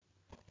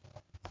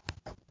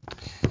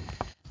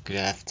Good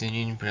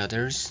afternoon,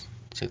 brothers.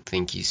 So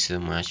thank you so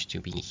much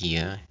to be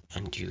here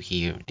and to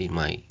hear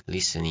my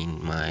listening,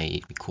 my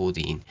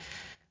recording.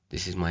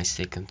 This is my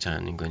second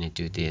time I'm going to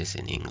do this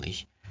in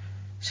English.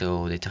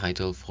 So the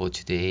title for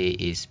today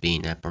is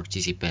being a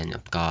participant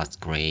of God's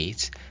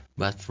grace.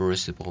 But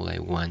first of all, I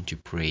want to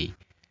pray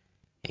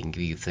and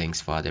give you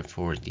thanks, Father,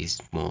 for this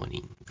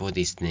morning, for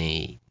this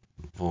day,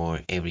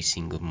 for every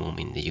single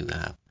moment that you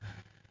have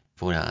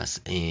for us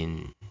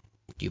and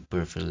your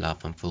perfect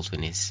love and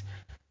faithfulness.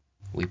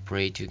 We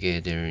pray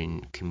together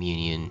in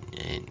communion,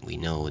 and we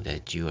know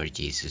that you are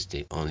Jesus,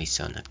 the only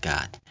Son of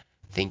God.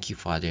 Thank you,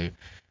 Father,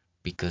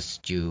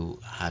 because you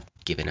have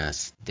given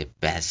us the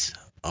best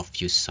of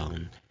your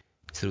Son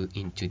through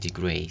into the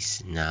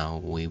grace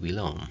now we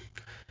belong.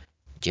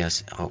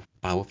 Just a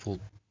powerful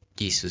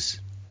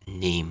Jesus'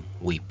 name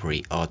we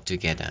pray all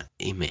together.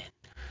 Amen.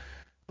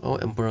 Oh,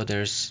 and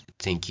brothers,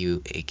 thank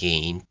you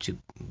again to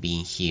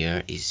being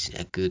here. Is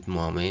a good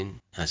moment,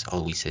 as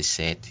always I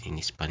said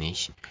in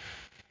Spanish.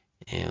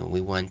 We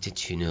wanted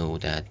to know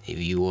that if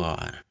you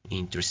are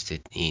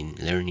interested in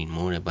learning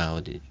more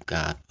about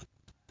God,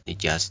 the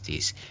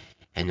justice,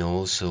 and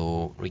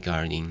also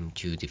regarding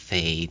to the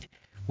faith,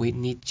 we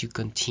need to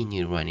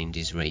continue running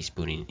this race,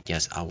 putting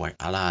just our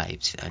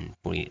lives and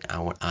putting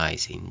our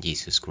eyes in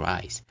Jesus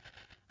Christ.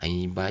 I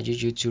invite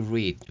you to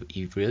read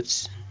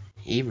Hebrews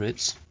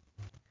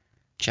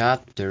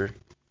chapter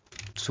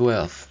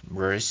 12,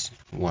 verse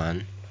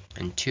 1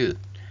 and 2.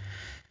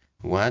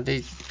 What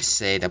they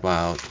said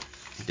about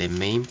the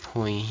main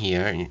point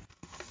here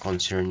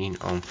concerning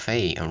on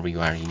faith and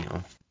regarding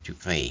to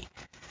faith.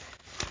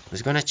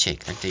 Let's gonna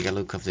check and take a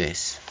look of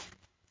this.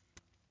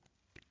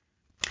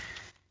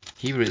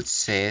 Hebrews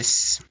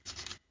says,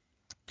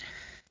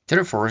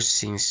 therefore,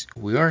 since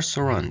we are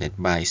surrounded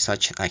by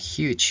such a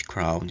huge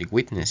crowd of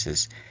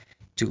witnesses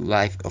to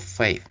life of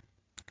faith,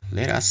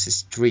 let us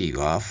strip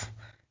off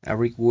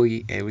every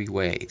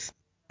weight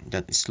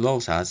that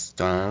slows us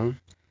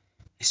down,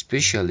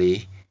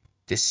 especially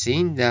the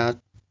sin that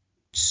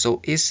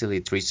so easily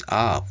trips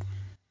up,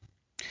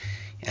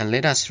 and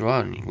let us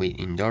run with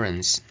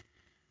endurance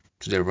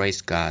to the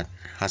race God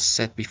has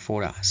set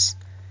before us.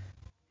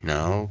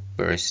 Now,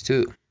 verse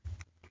 2.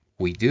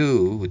 We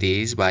do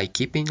this by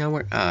keeping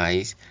our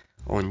eyes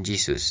on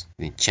Jesus,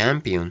 the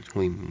champion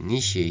who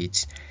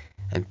initiates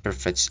and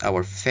perfects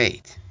our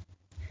faith.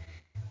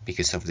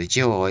 Because of the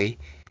joy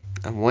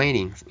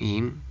awaiting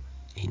him,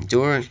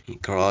 endured the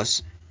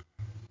cross.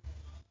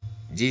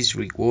 This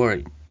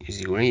reward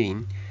is great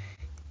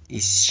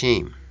is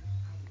shame.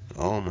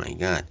 Oh my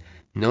God.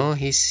 Now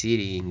he's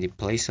sitting in the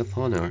place of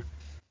honor.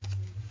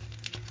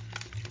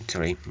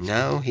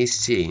 Now he's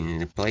sitting in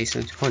the place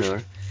of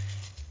honor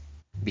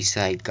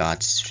beside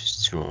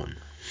God's throne.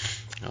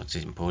 It's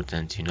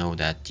important to know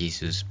that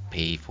Jesus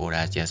paid for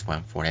us just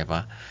once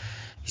forever.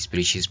 His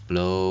precious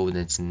blood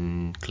that's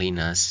cleaning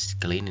us,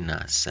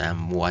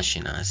 and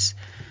washing us.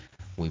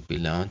 We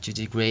belong to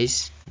the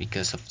grace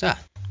because of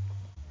that.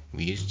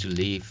 We used to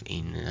live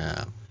in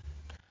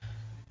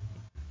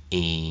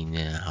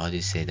how do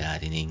you say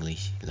that in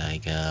English?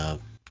 Like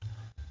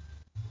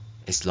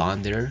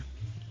slander,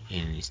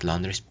 and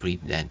slander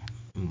spirit that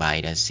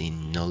invite us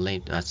in, not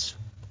let us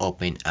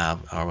open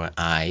up our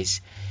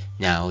eyes.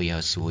 Now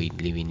yes, we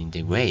living in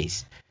the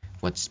grace.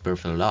 What's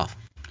perfect love?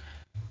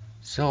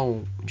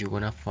 So you're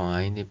gonna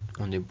find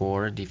on the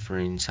board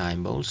different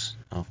symbols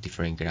of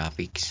different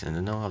graphics. I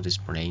don't know how to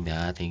explain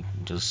that. I think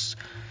just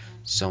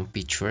some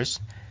pictures.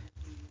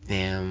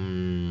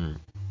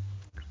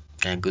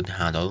 A good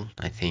handle,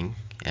 I think,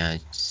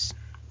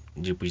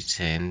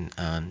 represent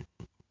a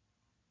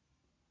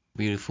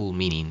beautiful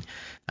meaning,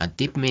 a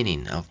deep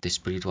meaning of the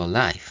spiritual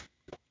life.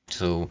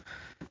 So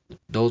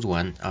those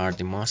ones are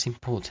the most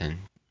important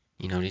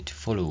in order to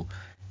follow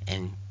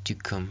and to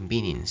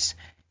convenience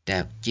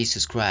that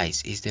Jesus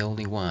Christ is the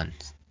only one.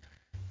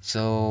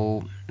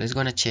 So let's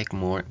gonna check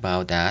more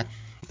about that.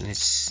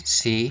 Let's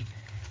see.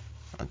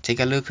 Take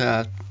a look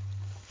at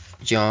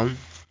John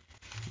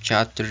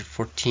chapter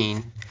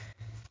 14,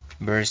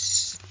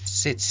 verse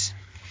 6.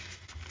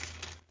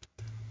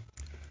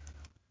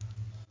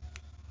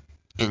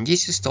 And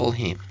Jesus told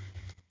him,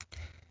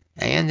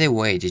 I am the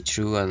way, the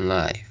truth, and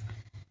life.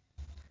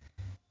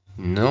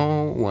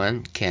 No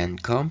one can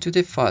come to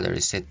the Father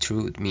except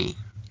through me.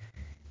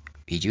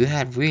 If you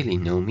had really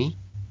known me,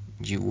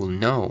 you will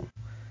know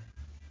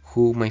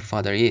who my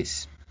Father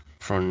is.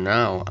 From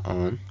now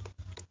on,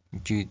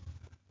 you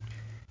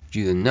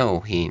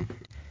know him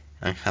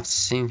and have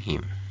seen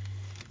him.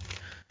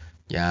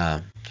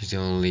 Yeah, it's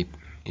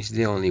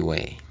the only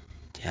way.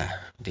 Yeah,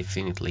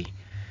 definitely.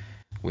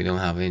 We don't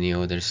have any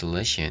other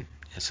solution.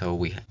 So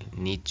we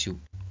need to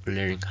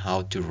learn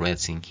how to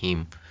rest in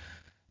him.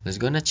 Let's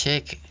gonna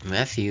check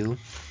Matthew,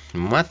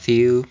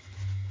 the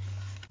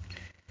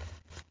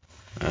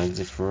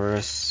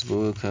first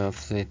book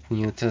of the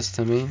New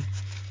Testament.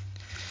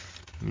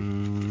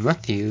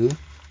 Matthew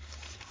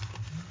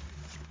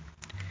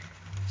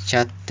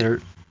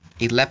chapter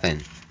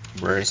 11,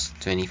 verse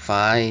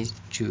 25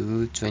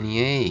 to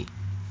 28.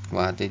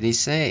 What did he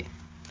say?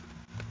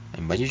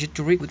 invite you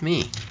to read with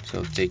me.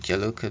 So take a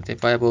look at the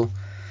Bible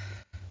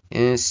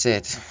and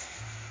said,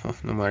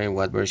 no matter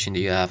what version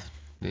you have,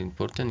 the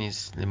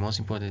most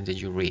important that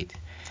you read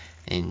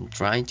and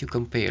trying to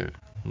compare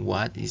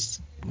what is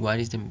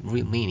the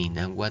real meaning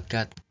and what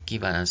God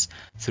given us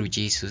through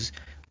Jesus,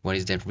 what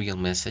is the real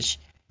message,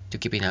 to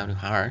keep it out of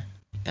heart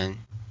and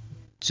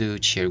to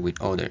share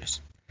with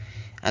others.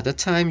 At the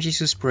time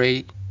Jesus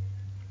prayed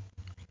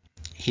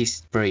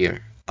his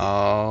prayer,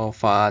 "Oh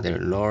Father,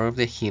 Lord of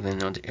the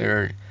heaven and the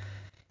earth,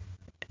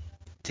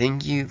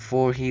 thank you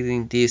for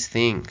hiding these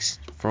things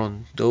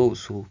from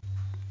those who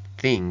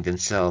think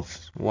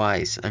themselves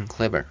wise and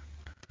clever,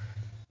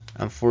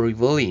 and for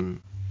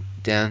revealing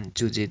them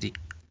to the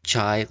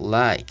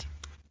childlike.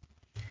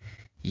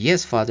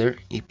 Yes, Father,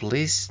 it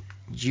pleased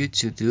you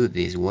to do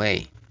this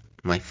way.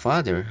 My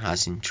Father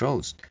has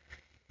entrusted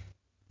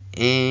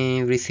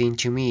everything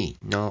to me.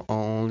 Not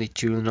only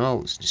true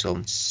knows, the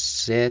Son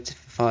said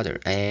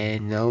Father,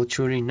 and no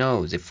truly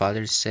knows. The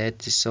Father said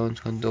the Son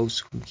on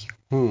those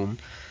whom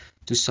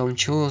the Son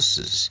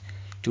chooses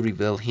to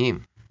reveal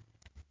him."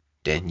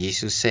 Then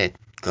Jesus said,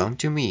 "Come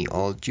to me,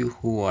 all you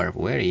who are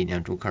weary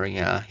and who carry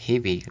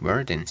heavy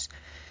burdens,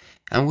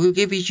 and will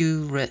give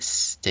you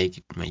rest.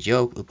 Take my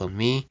yoke upon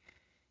me,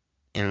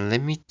 and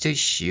let me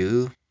teach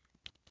you,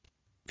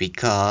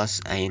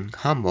 because I am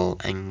humble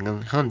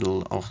and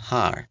humble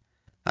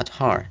at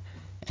heart,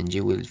 and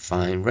you will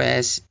find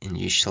rest in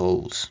your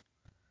souls.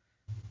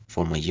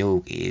 For my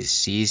yoke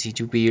is easy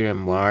to bear,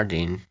 and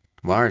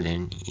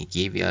burden it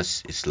gives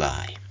us is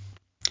light."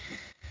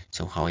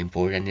 So how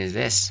important is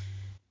this?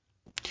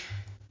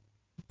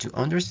 To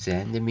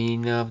understand the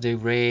meaning of the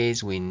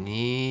grace, we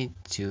need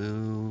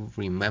to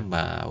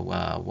remember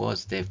what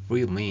was the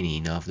real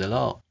meaning of the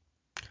law.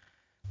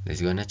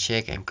 Let's gonna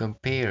check and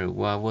compare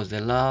what was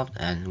the law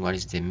and what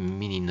is the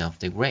meaning of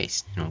the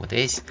grace. You know what it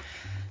is?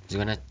 It's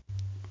gonna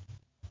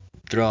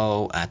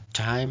draw a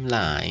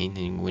timeline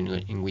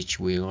in which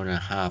we're gonna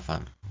have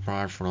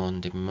apart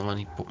from the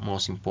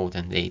most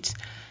important dates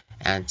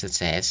and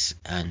success,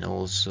 and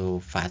also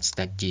facts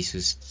that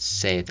Jesus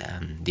said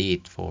and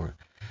did for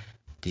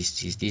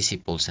his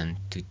disciples, and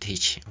to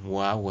teach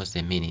what was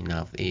the meaning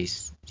of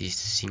this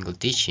single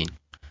teaching.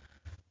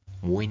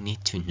 We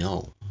need to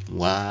know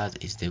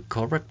what is the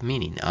correct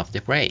meaning of the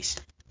grace.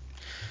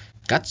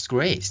 God's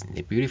grace,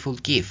 the beautiful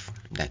gift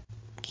that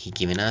He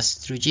given us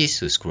through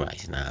Jesus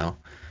Christ. Now,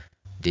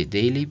 the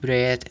daily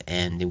bread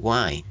and the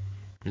wine.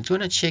 I'm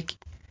gonna check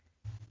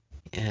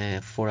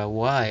for a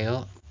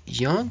while.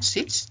 John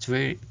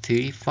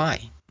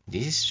 6:35.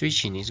 This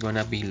teaching is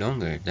gonna be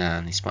longer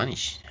than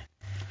Spanish.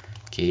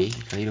 Okay,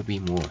 a little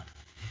bit more.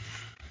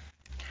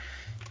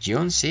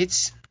 John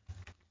 6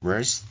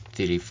 verse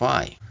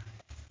 35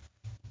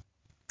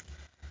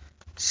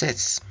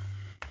 says,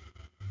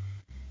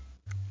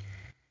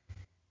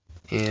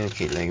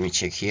 okay, let me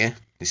check here.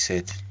 It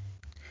said,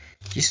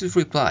 Jesus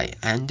replied,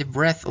 "I am the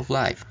breath of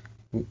life.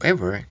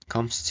 Whoever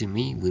comes to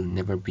me will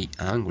never be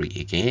hungry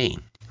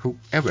again.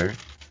 Whoever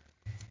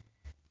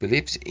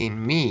believes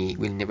in me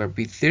will never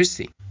be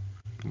thirsty.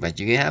 But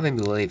you haven't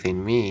believed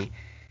in me,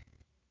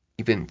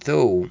 even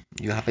though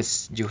you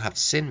have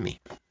seen me."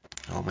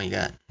 Oh my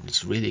God,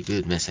 it's really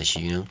good message,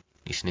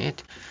 isn't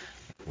it?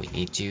 We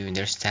need to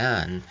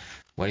understand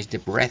what is the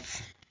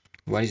breath,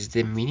 what is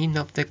the meaning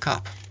of the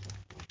cup.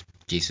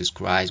 Jesus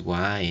Christ,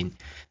 wine,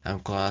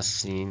 and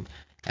clothing,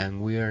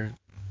 and we are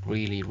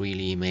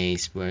really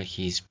amazed by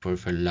His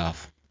perfect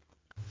love.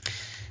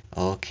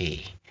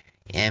 Okay,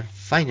 and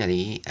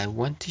finally, I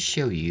want to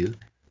show you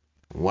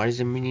what is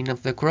the meaning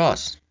of the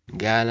cross.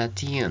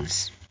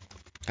 Galatians,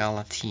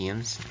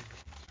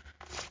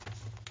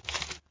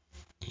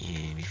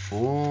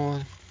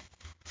 before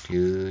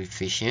to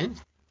Ephesians,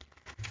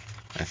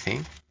 I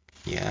think,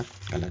 yeah,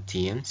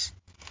 Galatians,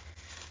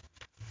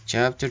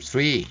 chapter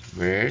 3,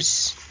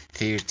 verse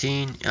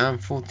 13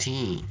 and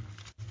 14.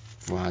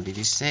 What did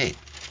it say?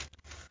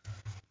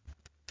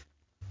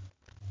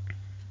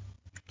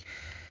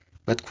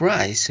 But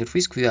Christ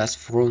rescued us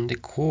from the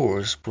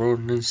curse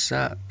pronounced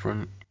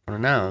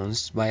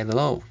by the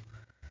law.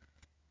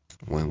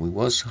 When we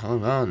was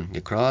hung on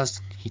the cross,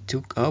 He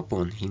took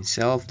upon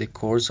Himself the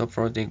curse of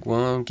the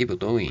one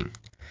evildoing.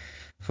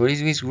 For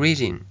it is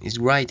written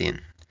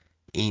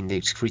in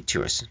the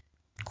Scriptures,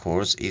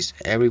 "Cursed is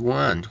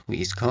everyone who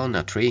is called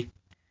a tree."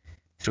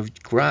 Through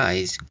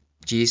Christ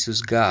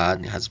Jesus,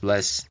 God has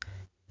blessed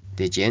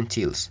the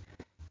Gentiles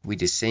with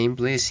the same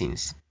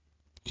blessings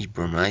He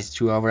promised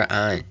through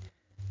Abraham,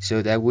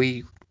 so that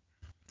we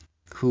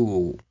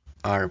who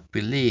are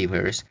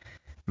believers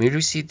may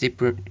receive the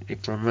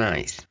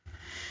promise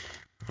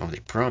of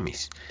the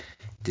promise,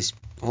 the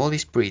Holy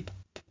Spirit,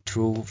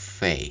 through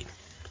faith.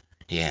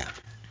 Yeah,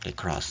 the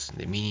cross,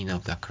 the meaning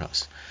of the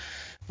cross.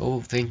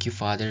 Oh, thank you,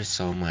 Father,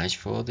 so much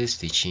for this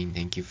teaching.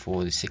 Thank you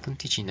for the second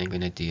teaching I'm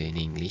gonna do in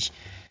English.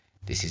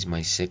 This is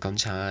my second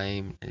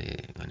time,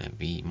 gonna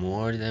be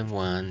more than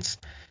once.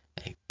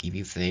 I give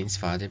you thanks,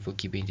 Father, for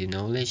giving the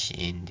knowledge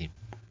and the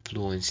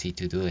fluency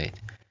to do it.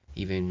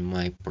 Even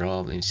my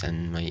problems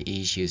and my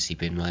issues,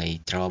 even my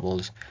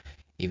troubles,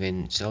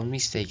 even some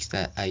mistakes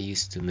that I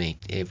used to make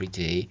every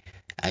day.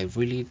 I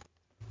really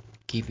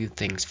give you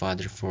thanks,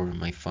 Father, for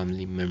my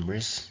family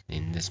members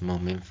in this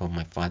moment, for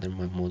my father,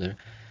 my mother,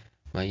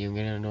 my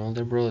younger and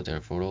older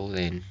brother, for all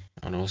them,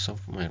 and also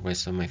for my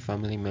rest of my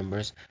family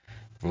members,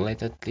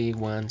 related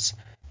ones,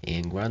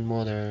 and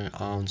grandmother,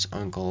 aunts,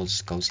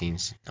 uncles,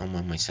 cousins,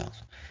 and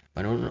myself.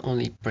 But I don't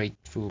only pray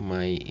through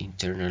my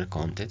internal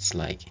context,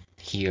 like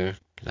here,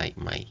 like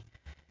my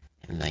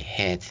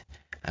head.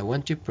 I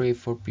want to pray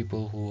for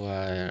people who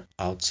are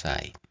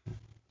outside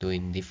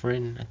doing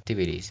different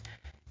activities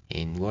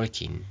and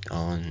working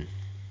on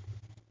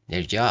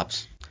their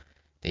jobs.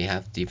 They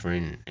have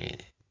different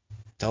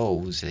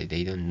tools.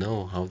 They don't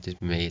know how to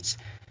make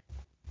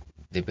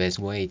the best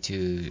way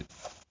to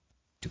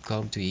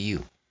come to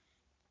you.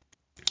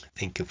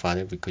 Thank you,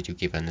 Father, because you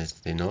given us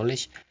the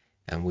knowledge,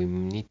 and we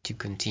need to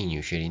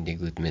continue sharing the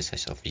good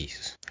message of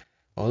Jesus.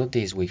 All of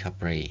this we have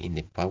prayed in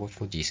the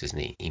powerful Jesus'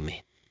 name.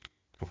 Amen.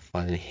 Our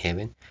Father in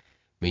heaven,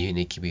 may your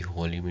name be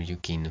holy, may your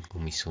kingdom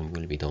come, your soul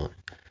will be done,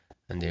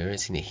 and there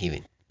is in the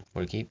heaven.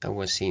 Forgive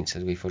our sins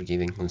as we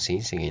forgive who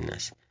sins against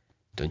us.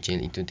 Don't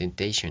get into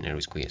temptation and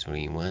rescue us from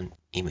evil.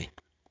 Amen.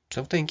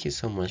 So thank you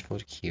so much for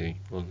hearing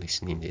or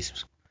listening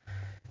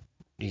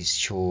this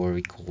short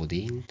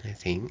recording, I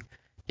think.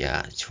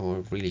 Yeah,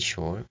 short, really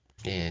short.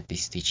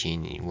 This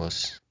teaching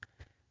was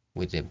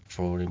with the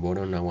from the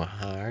bottom of our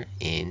heart,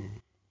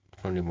 and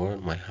from the bottom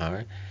of my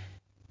heart,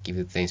 give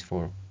you thanks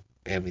for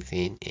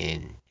everything,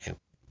 and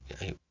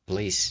I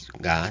bless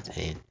God,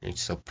 and I'm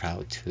so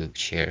proud to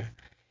share,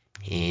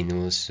 and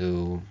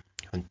also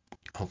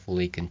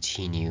hopefully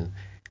continue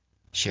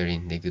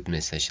sharing the good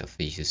message of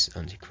Jesus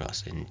on the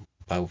cross, and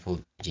powerful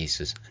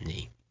Jesus'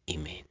 name.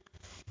 Amen.